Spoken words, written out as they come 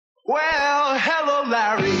Well, hello,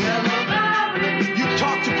 Larry. Hello, Larry. You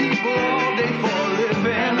talk to people all day for a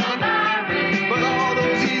living. Hello, Larry. But all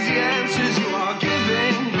those easy answers you are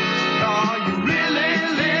giving, are you really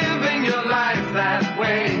living your life that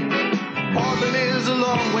way? Portland is a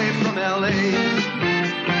long way from L.A.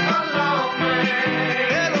 A long way.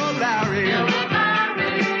 Hello, Larry. Hello,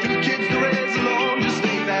 Larry. 2 kids to raise alone just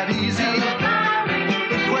ain't that easy. Hello, Larry.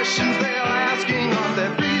 The questions they are asking aren't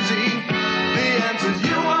that breezy. The answers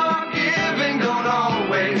you are giving don't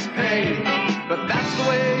always pay. But that's the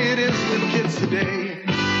way it is with kids today.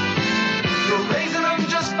 You're raising them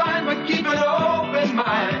just fine, but keep an open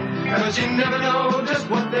mind, 'cause you never know just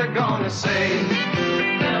what they're gonna say.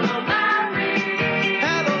 Hello, Larry.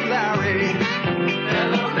 Hello, Larry.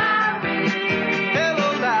 Hello, Larry. Hello,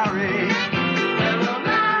 Larry. Hello,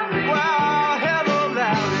 Larry. Wow, hello,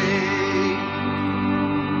 Larry.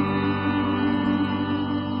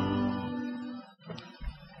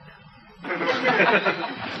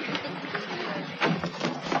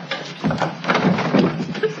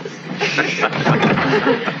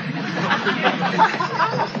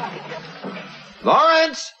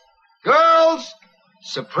 Lawrence! Girls!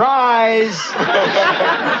 Surprise!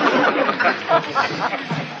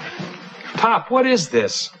 Pop, what is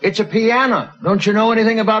this? It's a piano. Don't you know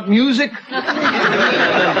anything about music?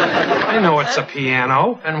 I know it's a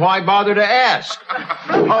piano. And why bother to ask?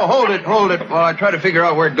 Oh, hold it while I try to figure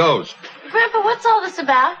out where it goes. Grandpa, what's all this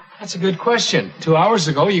about? That's a good question. 2 hours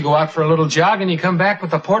ago, you go out for a little jog and you come back with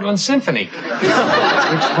the Portland Symphony.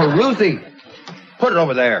 It's for Ruthie. Put it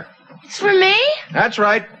over there. It's for me? That's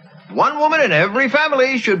right. One woman in every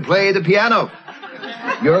family should play the piano.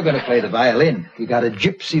 You're going to play the violin. You got a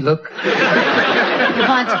gypsy look. You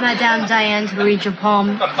want Madame Diane to read your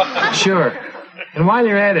poem? Sure. And while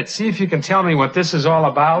you're at it, see if you can tell me what this is all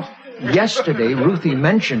about. Yesterday, Ruthie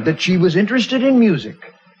mentioned that she was interested in music.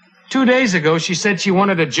 2 days ago, she said she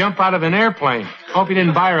wanted to jump out of an airplane. Hope you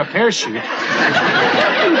didn't buy her a parachute. You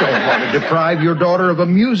don't want to deprive your daughter of a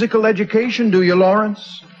musical education, do you,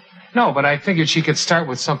 Lawrence? No, but I figured she could start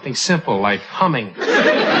with something simple, like humming.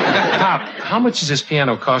 Pop, how much is this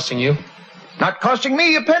piano costing you? Not costing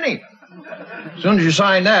me a penny. As soon as you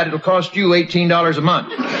sign that, it'll cost you $18 a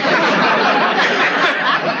month.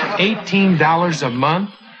 $18 a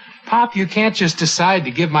month? Pop, you can't just decide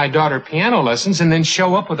to give my daughter piano lessons and then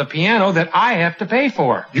show up with a piano that I have to pay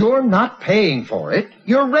for. You're not paying for it.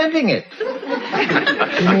 You're renting it.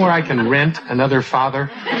 You know where I can rent another father?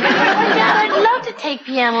 Oh, Dad, I'd love to take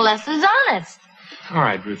piano lessons, honest. All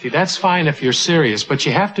right, Ruthie, that's fine if you're serious, but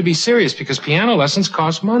you have to be serious because piano lessons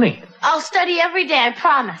cost money. I'll study every day, I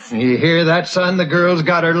promise. You hear that, son? The girl's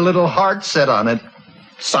got her little heart set on it.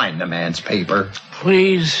 Sign the man's paper.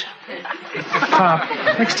 Please. Pop,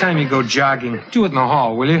 next time you go jogging, do it in the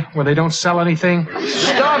hall, will you? Where they don't sell anything?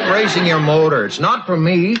 Stop racing your motor. It's not for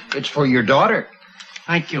me. It's for your daughter.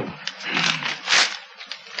 Thank you.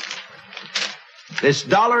 This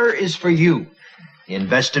 $1 is for you.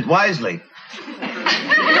 Invest it wisely.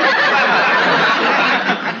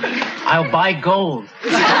 I'll buy gold.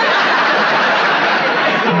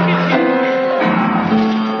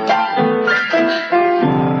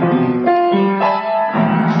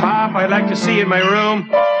 I'd like to see you in my room.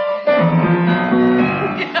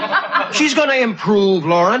 She's going to improve,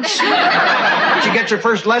 Lawrence. She gets her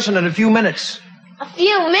first lesson in a few minutes. A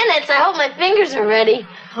few minutes? I hope my fingers are ready.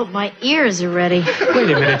 Hope my ears are ready. Wait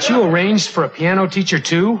a minute, you arranged for a piano teacher,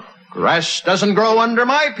 too? Grass doesn't grow under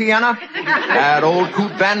my piano. That old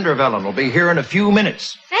Coot Vandervellen will be here in a few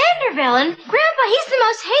minutes. Vandervellen? Grandpa, he's the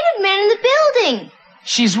most hated man in the building.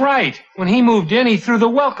 She's right. When he moved in, he threw the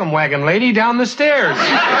welcome wagon lady down the stairs.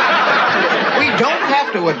 We don't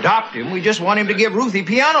have to adopt him. We just want him to give Ruthie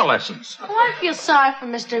piano lessons. Oh, I feel sorry for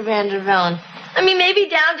Mr. Vandervellen. I mean, maybe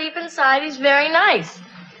down deep inside he's very nice.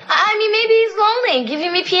 I mean, maybe he's lonely and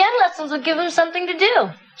giving me piano lessons will give him something to do.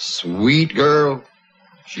 Sweet girl.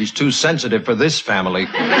 She's too sensitive for this family.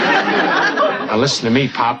 Now listen to me,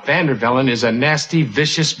 Pop. Vandervellen is a nasty,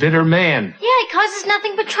 vicious, bitter man. Yeah, he causes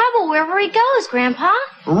nothing but trouble wherever he goes, Grandpa.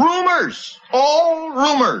 Rumors. All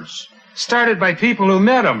rumors. Started by people who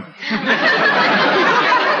met him.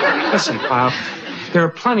 Listen, Pop. There are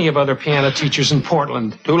plenty of other piano teachers in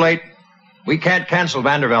Portland. Too late. We can't cancel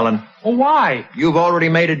Vandervellen. Well, why? You've already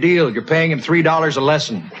made a deal. You're paying him $3 a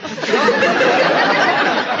lesson.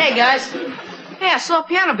 Hey, guys. Hey, I saw a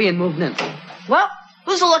piano being moved in. Well,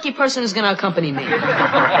 who's the lucky person who's going to accompany me?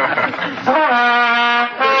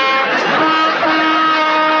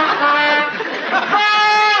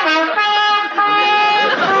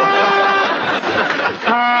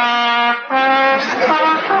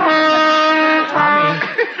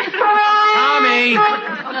 Tommy!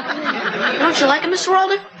 you like it, Mr.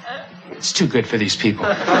 Walter? It's too good for these people.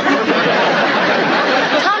 Tommy,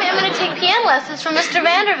 I'm going to take piano lessons from Mr.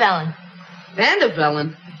 Vandervellen.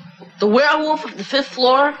 Vandervellen? The werewolf of the 5th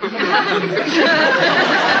floor?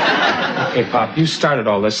 Okay, Pop, you started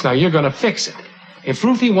all this. Now you're going to fix it. If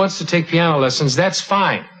Ruthie wants to take piano lessons, that's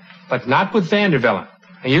fine. But not with Vandervellen.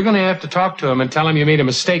 And you're going to have to talk to him and tell him you made a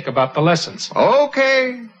mistake about the lessons.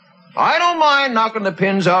 Okay. I don't mind knocking the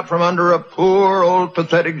pins out from under a poor, old,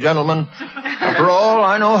 pathetic gentleman. After all,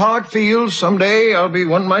 I know how it feels. Someday I'll be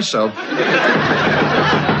one myself.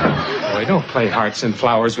 Boy, don't play hearts and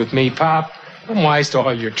flowers with me, Pop. I'm wise to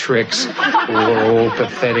all your tricks. Poor, old,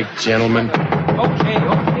 pathetic gentleman. Okay.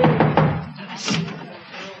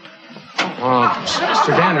 Oh,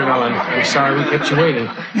 Mr. Vandervellen, I'm sorry we kept you waiting.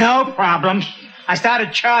 No problem. I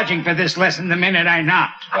started charging for this lesson the minute I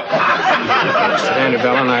knocked. Mr.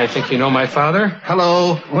 Vandervellen, I think you know my father.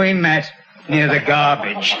 Hello. We met near the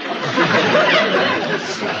garbage.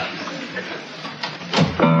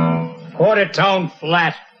 Quarter tone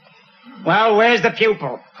flat. Well, where's the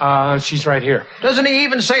pupil? She's right here. Doesn't he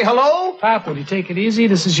even say hello? Pop, will you take it easy?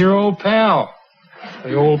 This is your old pal.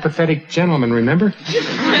 The old pathetic gentleman, remember? If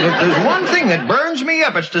there's one thing that burns me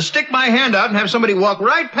up, it's to stick my hand out and have somebody walk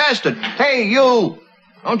right past it. Hey, you!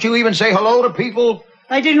 Don't you even say hello to people?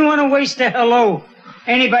 I didn't want to waste a hello.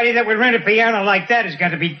 Anybody that would rent a piano like that has got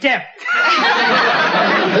to be deaf.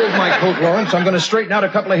 Hold my coat, Lawrence. I'm going to straighten out a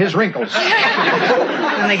couple of his wrinkles.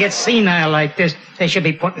 When they get senile like this, they should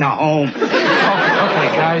be put in a home.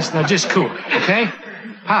 Okay, guys, now just cool, okay?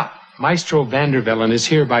 Pop, Maestro Vandervellen is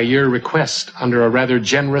here by your request under a rather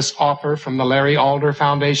generous offer from the Larry Alder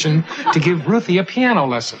Foundation to give Ruthie a piano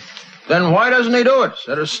lesson. Then why doesn't he do it?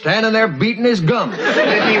 Instead of standing there beating his gum.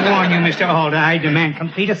 Let me warn you, Mr. Alder, I demand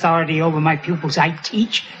complete authority over my pupils. I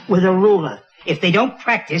teach with a ruler. If they don't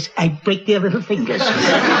practice, I break their little fingers.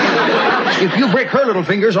 If you break her little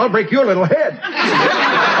fingers, I'll break your little head.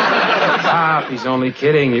 Pop, he's only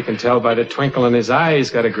kidding. You can tell by the twinkle in his eye.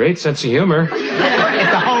 He's got a great sense of humor.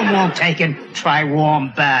 If the home won't take him, try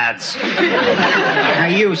warm baths. Now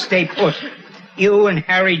you stay put. You and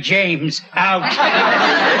Harry James out.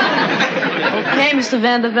 Okay, Mr.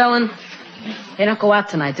 Vandervellen. Hey, don't go out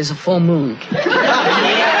tonight. There's a full moon.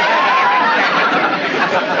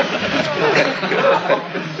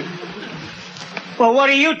 Well, what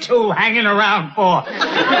are you two hanging around for?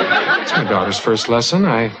 It's my daughter's first lesson.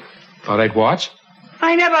 I thought I'd watch.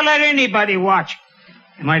 I never let anybody watch.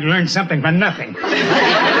 You might learn something for nothing.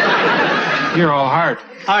 You're all heart.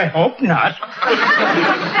 I hope not.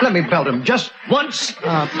 Let me belt him just once.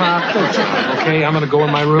 Pop, don't you? Okay, I'm going to go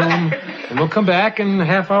in my room, and we'll come back in a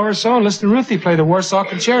half hour or so and listen to Ruthie play the Warsaw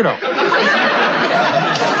Concerto.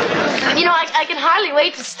 You know, I can hardly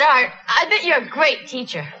wait to start. I bet you're a great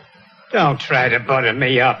teacher. Don't try to butter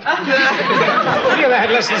me up. Have you ever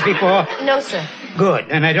had lessons before? No, sir. Good,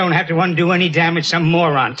 then I don't have to undo any damage some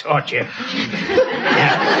moron taught you.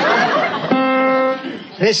 Now,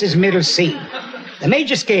 this is middle C. The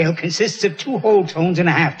major scale consists of 2 whole tones and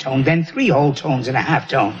a half tone, then 3 whole tones and a half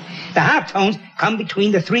tone. The half tones come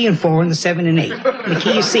between the 3 and 4 and the 7 and 8. In the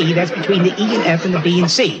key of C, that's between the E and F and the B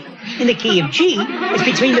and C. In the key of G, it's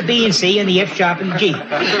between the B and C and the F sharp and the G.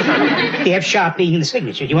 The F sharp being in the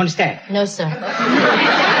signature. Do you understand? No, sir.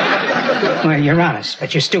 Well, you're honest,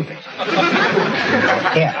 but you're stupid.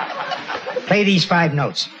 Here, play these 5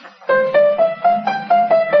 notes.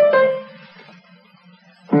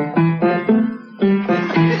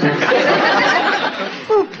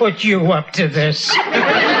 Who put you up to this? Can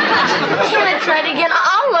I try it again?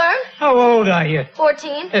 I'll learn. How old are you?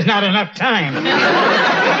 14. There's not enough time.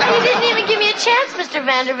 You didn't even give me a chance, Mr.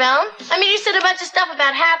 Vandervellen. I mean, you said a bunch of stuff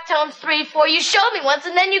about half tones, 3, 4. You showed me once,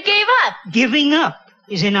 and then you gave up. Giving up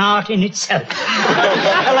is an art in itself.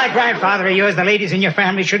 Well, like grandfather of yours, the ladies in your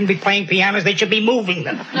family shouldn't be playing pianos. They should be moving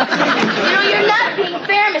them. You know, you're not being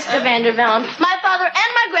fair, Mr. Vandervellen. My father and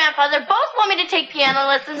my grandfather both want me to take piano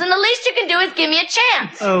lessons, and the least you can do is give me a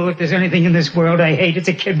chance. Oh, if there's anything in this world I hate, it's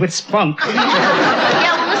a kid with spunk.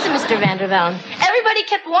 Yeah, well, listen, Mr. Vandervellen. Everybody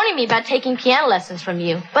kept warning me about taking piano lessons from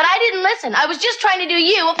you, but I didn't listen. I was just trying to do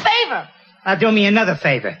you a favor. Now, do me another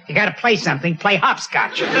favor. You gotta play something. Play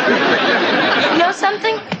hopscotch. You know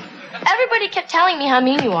something? Everybody kept telling me how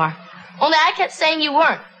mean you are. Only I kept saying you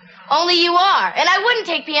weren't. Only you are. And I wouldn't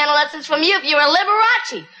take piano lessons from you if you were a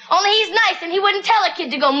Liberace. Only he's nice and he wouldn't tell a kid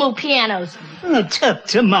to go move pianos. Oh, took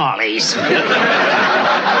tamales.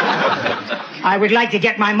 I would like to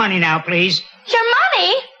get my money now, please. Your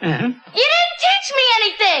money? Uh-huh. You didn't teach me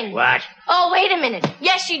anything. What? Oh, wait a minute.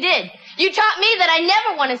 Yes, you did. You taught me that I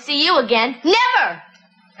never want to see you again. Never.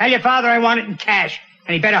 Tell your father I want it in cash.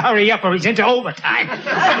 And he better hurry up or he's into overtime.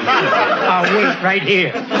 I'll wait right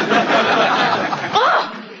here.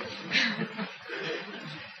 Oh!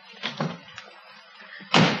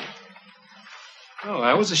 Oh,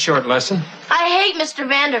 that was a short lesson. I hate Mr.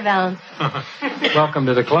 Vandervellen. Welcome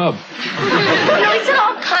to the club. No, he said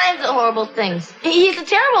all kinds of horrible things. He's a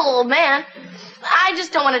terrible old man. I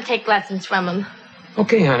just don't want to take lessons from him.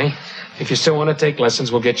 Okay, honey. If you still want to take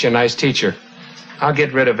lessons, we'll get you a nice teacher. I'll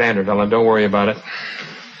get rid of Vandervellen. Don't worry about it.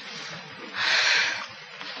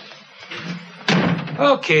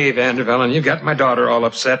 Okay, Vandervellen, you got my daughter all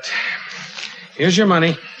upset. Here's your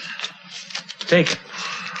money. Take it.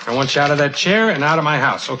 I want you out of that chair and out of my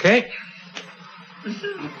house, okay?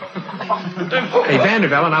 Hey,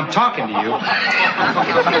 Vandervellen, I'm talking to you.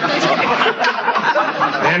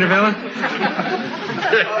 Vandervellen?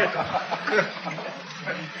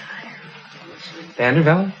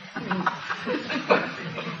 Vandervellen?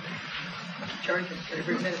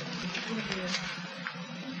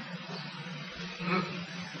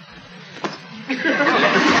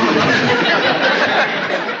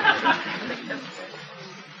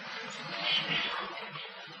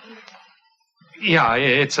 Yeah,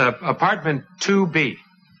 it's apartment 2B.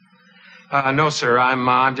 No, sir,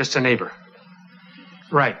 I'm just a neighbor.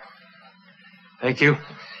 Right. Thank you.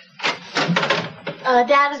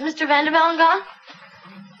 Dad, is Mr. Vandervellen gone?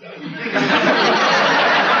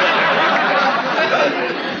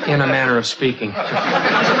 In a manner of speaking.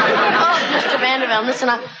 Oh, Mr. Vandervellen, listen,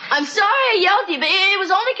 I'm sorry I yelled at you, but it was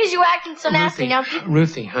only because you were acting so nasty. Now,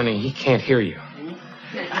 Ruthie, honey, he can't hear you.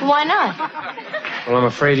 why not? Well, I'm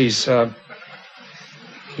afraid he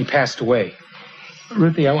passed away.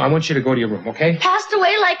 Ruthie, I want you to go to your room, okay? Passed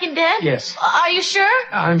away like in dead? Yes. Are you sure?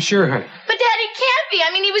 I'm sure, honey. But, Dad, he can't be.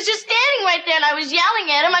 I mean, he was just standing right there, and I was yelling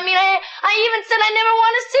at him. I mean, I even said I never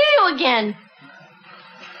want to see you again.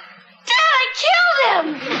 Dad, I killed him!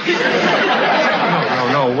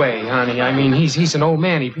 No way, honey. I mean, he's an old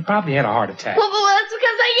man. He probably had a heart attack. Well, that's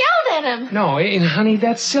because I yelled at him. No, honey,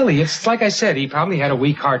 that's silly. It's like I said, he probably had a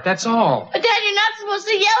weak heart. That's all. But, Dad, you're not supposed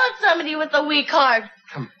to yell at somebody with a weak heart.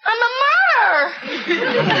 Come. I'm a murderer.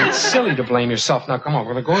 Honey, it's silly to blame yourself. Now, come on.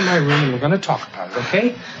 We're going to go in my room and we're going to talk about it,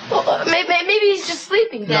 okay? Well, maybe he's just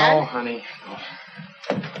sleeping, Dad. No, honey.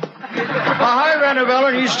 Hi,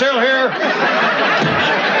 Vandervellen. You still here?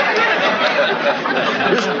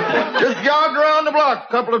 Just jogged around the block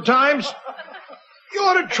a couple of times. You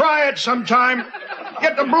ought to try it sometime.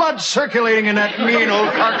 Get the blood circulating in that mean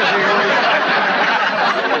old carcass of yours.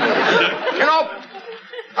 You know,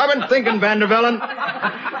 I've been thinking, Vandervellen,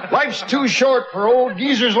 life's too short for old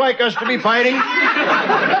geezers like us to be fighting.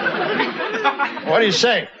 What do you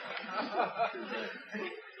say?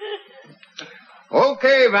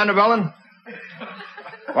 Okay, Vandervellen.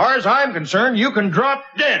 As far as I'm concerned, you can drop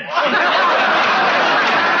dead.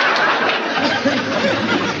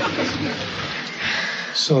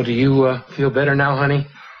 So do you feel better now, honey?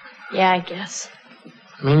 Yeah, I guess.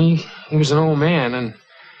 I mean, he was an old man and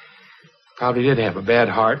probably did have a bad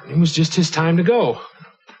heart. It was just his time to go.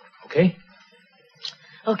 Okay?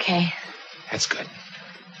 Okay. That's good.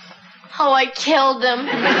 Oh, I killed him.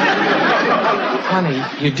 Honey,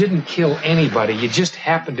 you didn't kill anybody. You just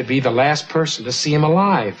happened to be the last person to see him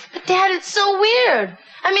alive. But, Dad, it's so weird.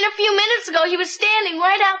 I mean, a few minutes ago, he was standing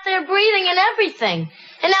right out there breathing and everything.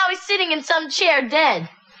 And now he's sitting in some chair dead.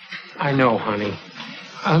 I know, honey.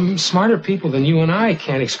 Smarter people than you and I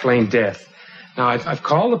can't explain death. Now, I've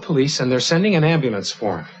called the police, and they're sending an ambulance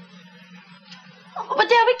for him. Oh, but,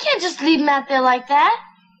 Dad, we can't just leave him out there like that.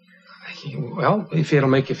 Well, if it'll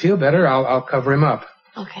make you feel better, I'll cover him up.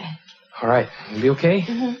 Okay. All right. You'll be okay?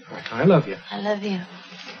 Mm-hmm. All right. I love you. I love you.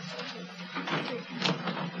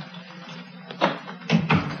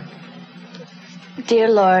 Dear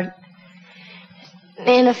Lord,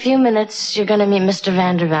 in a few minutes, you're going to meet Mr.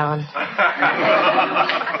 Vandervellen.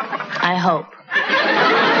 I hope.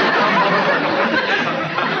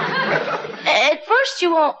 At first,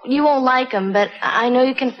 you won't like him, but I know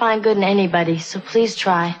you can find good in anybody, so please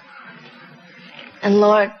try. And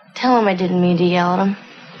Lord, tell him I didn't mean to yell at him.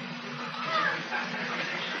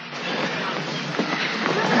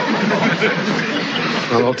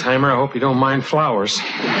 Well, old timer, I hope you don't mind flowers.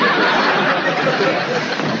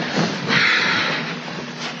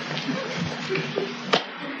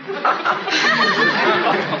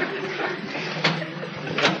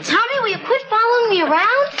 Tommy, will you quit following me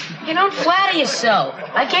around? You don't flatter yourself.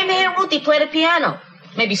 I came to hear Ruthie play the piano.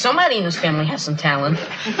 Maybe somebody in his family has some talent.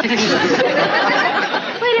 Wait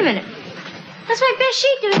a minute. That's my best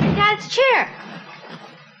sheet doing in Dad's chair.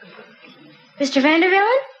 Mr.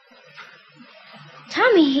 Vandervellen?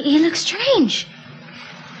 Tommy, he looks strange.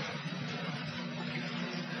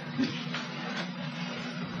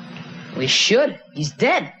 We should. He's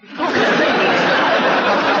dead.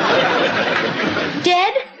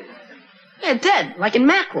 Dead? Yeah, dead, like in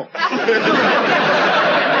mackerel.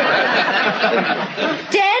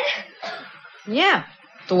 Dead? Yeah.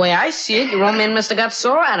 The way I see it, your old man must have got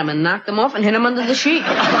sore at him and knocked him off and hit him under the sheet.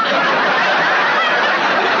 Dad!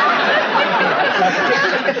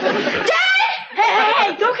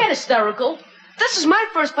 Hey, don't get hysterical. This is my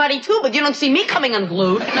first party, too, but you don't see me coming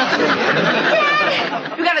unglued.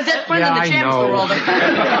 Dad! You got a dead friend in the champs, Walter.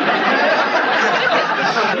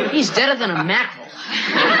 He's deader than a mackerel.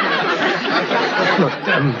 Look,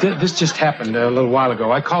 this just happened a little while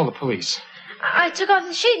ago. I called the police. I took off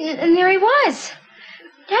the sheet, and there he was.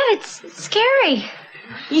 Dad, it's scary.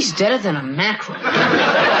 He's deader than a mackerel.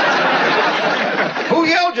 Who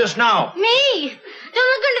yelled just now? Me! Don't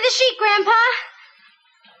look under the sheet, Grandpa.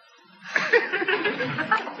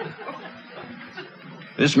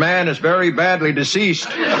 This man is very badly deceased.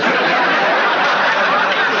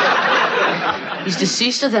 He's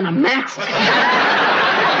deceaster than a mackerel.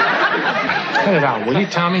 Cut it out, will you,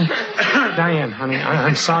 Tommy? Diane, honey,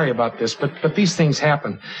 I'm sorry about this, but these things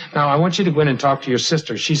happen. Now, I want you to go in and talk to your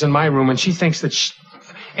sister. She's in my room, and she thinks that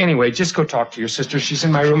Anyway, just go talk to your sister. She's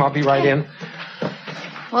in my room. I'll be right in.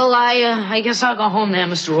 Well, I guess I'll go home now,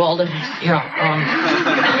 Mr. Walter. Yeah,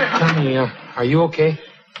 Tommy, are you okay?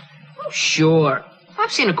 Oh, sure.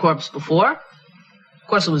 I've seen a corpse before. Of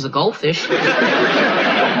course, it was a goldfish.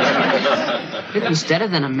 It was deader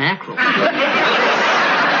than a mackerel.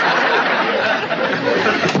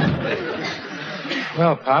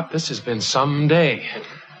 Well, Pop, this has been some day.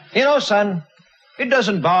 You know, son, it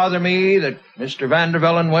doesn't bother me that Mr.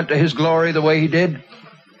 Vandervellen went to his glory the way he did.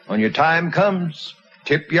 When your time comes,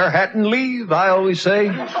 tip your hat and leave, I always say.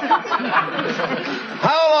 How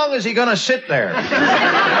long is he going to sit there?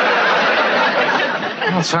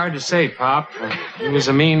 Well, it's hard to say, Pop. He was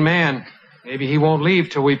a mean man. Maybe he won't leave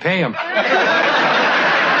till we pay him.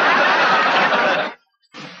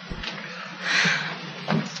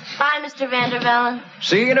 Bye, Mr. Vandervellen.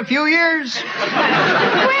 See you in a few years.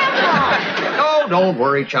 Grandpa! Oh, don't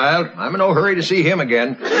worry, child. I'm in no hurry to see him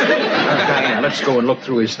again. Diane, let's go and look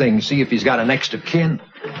through his things, see if he's got a next of kin.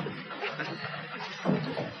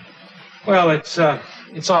 Well, it's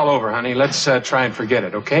all over, honey. Let's try and forget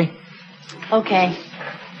it, okay? Okay.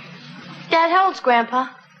 Dad, how old's Grandpa?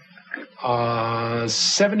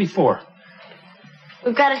 74.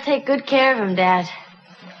 We've got to take good care of him, Dad.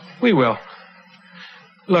 We will.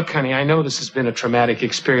 Look, honey, I know this has been a traumatic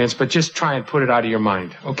experience, but just try and put it out of your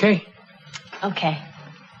mind, okay? Okay.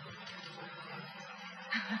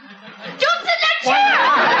 Don't sit in that chair!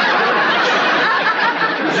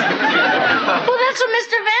 Well, that's what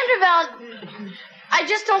Mr. Vandervellen... I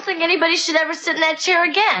just don't think anybody should ever sit in that chair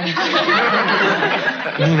again.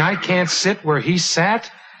 You mean I can't sit where he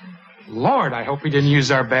sat? Lord, I hope he didn't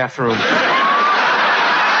use our bathroom.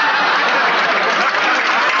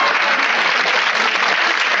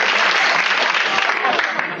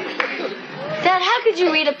 Dad, how could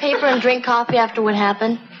you read a paper and drink coffee after what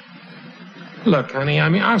happened? Look, honey,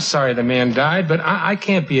 I'm sorry the man died, but I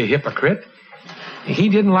can't be a hypocrite. He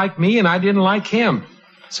didn't like me, and I didn't like him.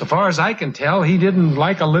 So far as I can tell, he didn't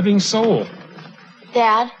like a living soul.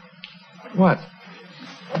 Dad? What?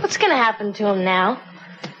 What's going to happen to him now?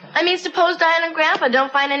 I mean, suppose Diane and Grandpa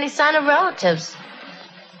don't find any sign of relatives.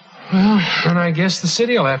 Well, then I guess the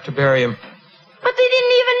city will have to bury him. But they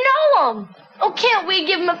didn't even know him. Oh, can't we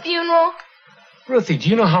give him a funeral? Ruthie, do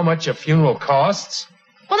you know how much a funeral costs?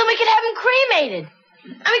 Well, then we could have him cremated.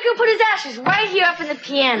 And we could put his ashes right here up in the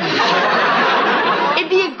piano. It'd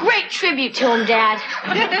be a great tribute to him, Dad.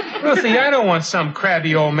 Ruthie, I don't want some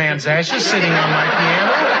crabby old man's ashes sitting on my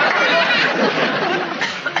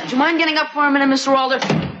piano. Do you mind getting up for a minute, Mr. Walter?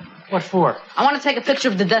 What for? I want to take a picture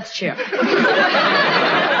of the death chair.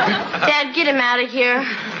 Dad, get him out of here.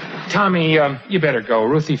 Tommy, you better go.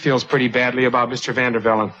 Ruthie feels pretty badly about Mr.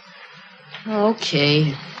 Vandervellen.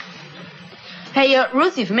 Okay. Hey,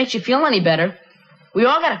 Ruthie, if it makes you feel any better, we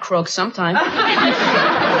all got to croak sometime.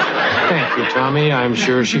 Thank you, Tommy. I'm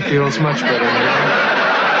sure she feels much better now.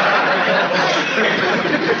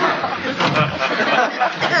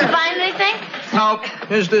 Did you find anything? No,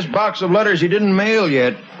 here's this box of letters he didn't mail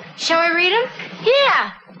yet. Shall we read him?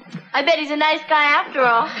 Yeah. I bet he's a nice guy after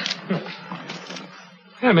all.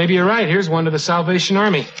 Yeah, maybe you're right. Here's one to the Salvation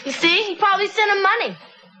Army. You see? He probably sent him money.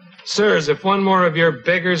 Sirs, if one more of your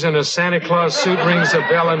beggars in a Santa Claus suit rings a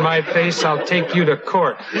bell in my face, I'll take you to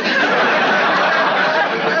court.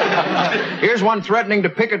 Here's one threatening to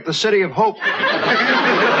picket the City of Hope.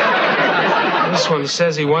 This one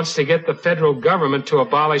says he wants to get the federal government to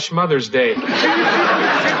abolish Mother's Day.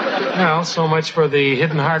 Well, so much for the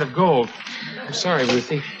hidden heart of gold. I'm sorry,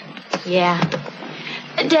 Ruthie. Yeah.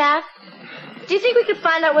 Dad, do you think we could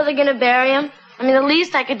find out where they're going to bury him? I mean, the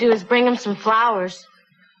least I could do is bring him some flowers.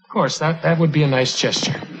 Of course, that would be a nice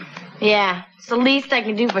gesture. Yeah, it's the least I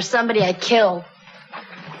can do for somebody I killed.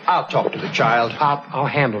 I'll talk to the child. Pop, I'll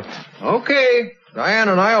handle it. Okay. Diane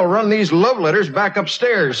and I'll run these love letters back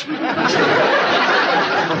upstairs.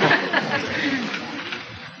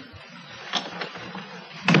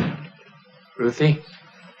 Ruthie?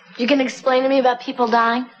 You can explain to me about people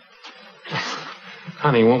dying?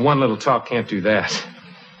 Honey, one little talk can't do that.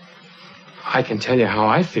 I can tell you how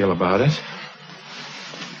I feel about it.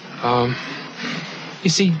 You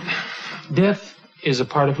see, death is a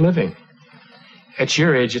part of living. At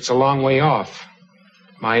your age, it's a long way off.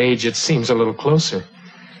 My age, it seems a little closer.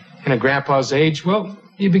 And at Grandpa's age, well,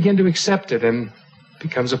 you begin to accept it and it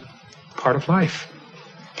becomes a part of life.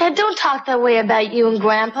 Dad, don't talk that way about you and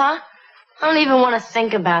Grandpa. I don't even want to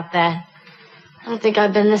think about that. I don't think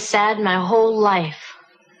I've been this sad in my whole life.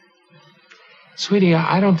 Sweetie,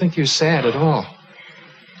 I don't think you're sad at all.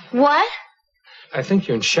 What? I think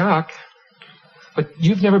you're in shock. But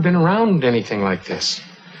you've never been around anything like this.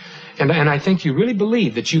 And I think you really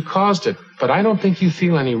believe that you caused it, but I don't think you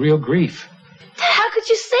feel any real grief. Dad, how could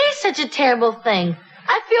you say such a terrible thing?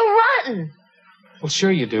 I feel rotten. Well,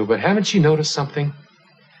 sure you do, but haven't you noticed something?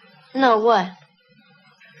 No, what?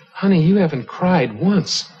 Honey, you haven't cried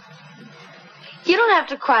once. You don't have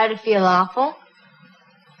to cry to feel awful.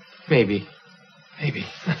 Maybe.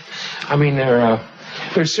 I mean, there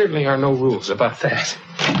certainly are no rules about that.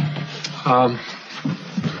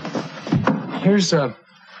 Here's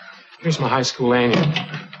my high school annual.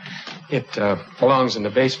 It belongs in the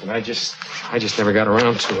basement. I just never got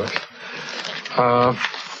around to it.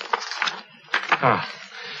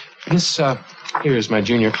 This here is my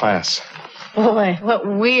junior class. Boy, what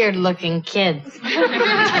weird-looking kids.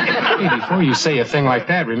 Hey, before you say a thing like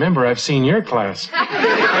that, remember I've seen your class.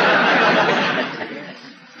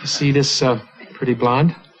 You see this pretty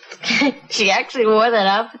blonde? She actually wore that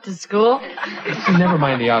outfit to school? Never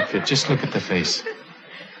mind the outfit. Just look at the face.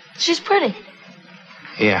 She's pretty.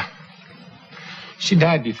 Yeah. She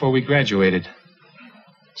died before we graduated.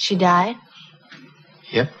 She died?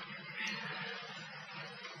 Yep.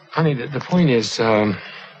 Honey, the point is,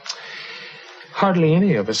 hardly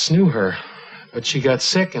any of us knew her. But she got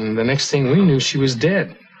sick, and the next thing we knew, she was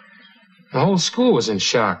dead. The whole school was in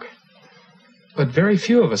shock. But very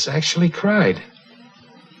few of us actually cried.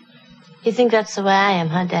 You think that's the way I am,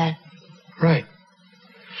 huh, Dad? Right.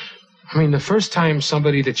 I mean, the first time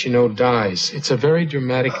somebody that you know dies, it's a very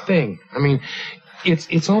dramatic thing. I mean,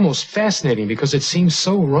 it's almost fascinating because it seems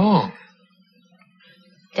so wrong.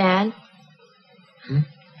 Dad?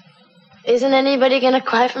 Isn't anybody going to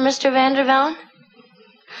cry for Mr. Vandervellen?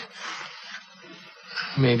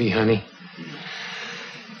 Maybe, honey.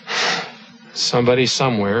 Somebody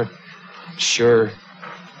somewhere, I'm sure,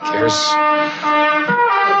 cares.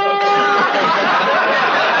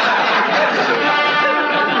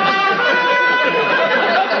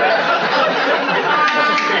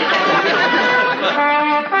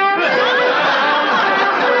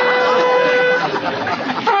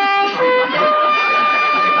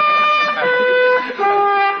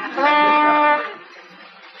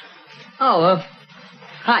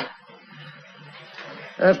 Hi.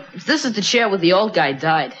 This is the chair where the old guy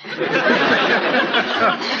died.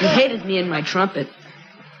 He hated me and my trumpet.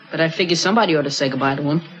 But I figure somebody ought to say goodbye to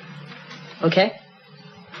him. Okay?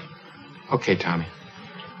 Okay, Tommy.